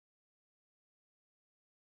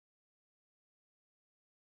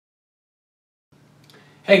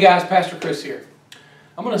Hey guys, Pastor Chris here.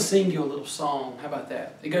 I'm going to sing you a little song. How about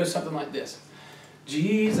that? It goes something like this.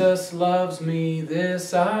 Jesus loves me,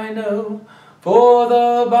 this I know, for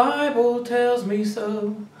the Bible tells me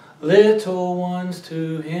so. Little ones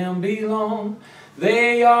to Him belong.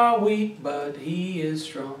 They are weak, but He is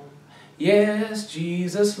strong. Yes,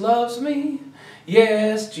 Jesus loves me.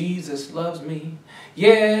 Yes, Jesus loves me.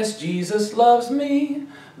 Yes, Jesus loves me.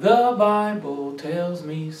 The Bible tells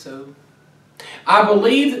me so. I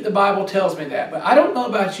believe that the Bible tells me that, but I don't know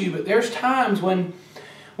about you, but there's times when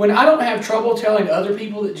I don't have trouble telling other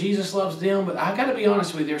people that Jesus loves them, but I got to be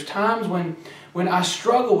honest with you, there's times when I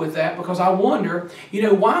struggle with that because I wonder,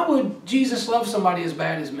 why would Jesus love somebody as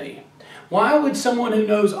bad as me? Why would someone who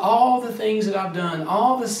knows all the things that I've done,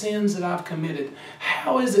 all the sins that I've committed,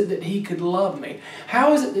 how is it that He could love me?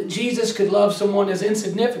 How is it that Jesus could love someone as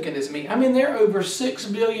insignificant as me? I mean, there are over 6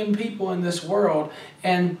 billion people in this world,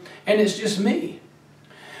 and it's just me.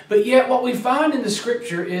 But yet what we find in the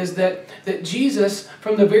Scripture is that Jesus,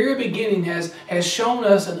 from the very beginning, has shown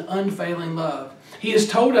us an unfailing love. He has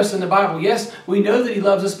told us in the Bible, yes, we know that He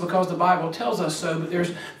loves us because the Bible tells us so, but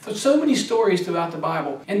there's so many stories throughout the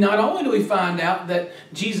Bible. And not only do we find out that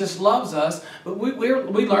Jesus loves us, but we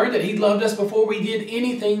learn that He loved us before we did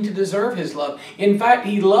anything to deserve His love. In fact,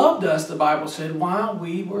 He loved us, the Bible said, while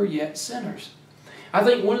we were yet sinners. I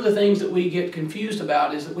think one of the things that we get confused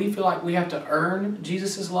about is that we feel like we have to earn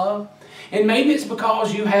Jesus' love. And maybe it's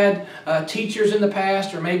because you had teachers in the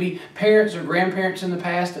past, or maybe parents or grandparents in the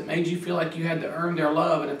past that made you feel like you had to earn their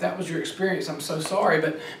love. And if that was your experience, I'm so sorry.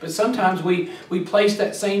 But sometimes we place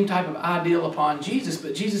that same type of ideal upon Jesus.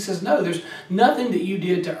 But Jesus says, no, there's nothing that you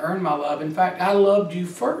did to earn my love. In fact, I loved you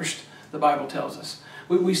first, the Bible tells us.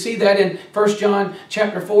 We see that in 1 John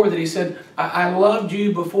chapter 4 that He said, I loved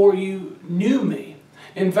you before you knew me.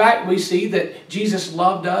 In fact, we see that Jesus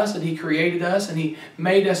loved us and He created us and He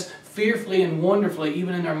made us fearfully and wonderfully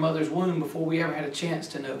even in our mother's womb before we ever had a chance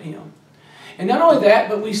to know Him. And not only that,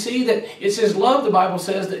 but we see that it says love, the Bible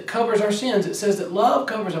says, that covers our sins. It says that love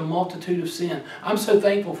covers a multitude of sin. I'm so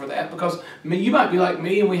thankful for that because you might be like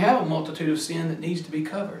me and we have a multitude of sin that needs to be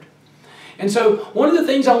covered. And so one of the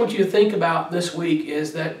things I want you to think about this week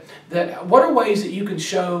is that what are ways that you can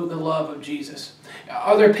show the love of Jesus?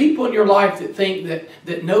 Are there people in your life that think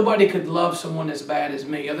that nobody could love someone as bad as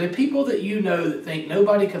me? Are there people that you know that think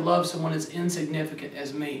nobody could love someone as insignificant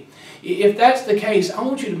as me? If that's the case, I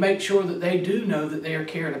want you to make sure that they do know that they are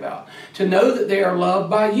cared about. To know that they are loved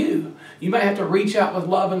by you. You might have to reach out with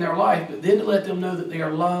love in their life, but then to let them know that they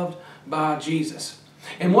are loved by Jesus.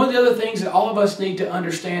 And one of the other things that all of us need to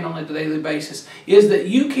understand on a daily basis is that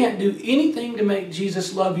you can't do anything to make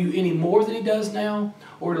Jesus love you any more than He does now,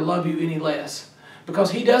 or to love you any less.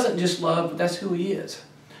 Because He doesn't just love, but that's who He is.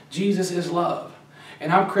 Jesus is love.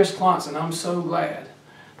 And I'm Chris Clonson. I'm so glad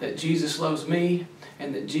that Jesus loves me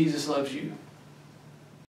and that Jesus loves you.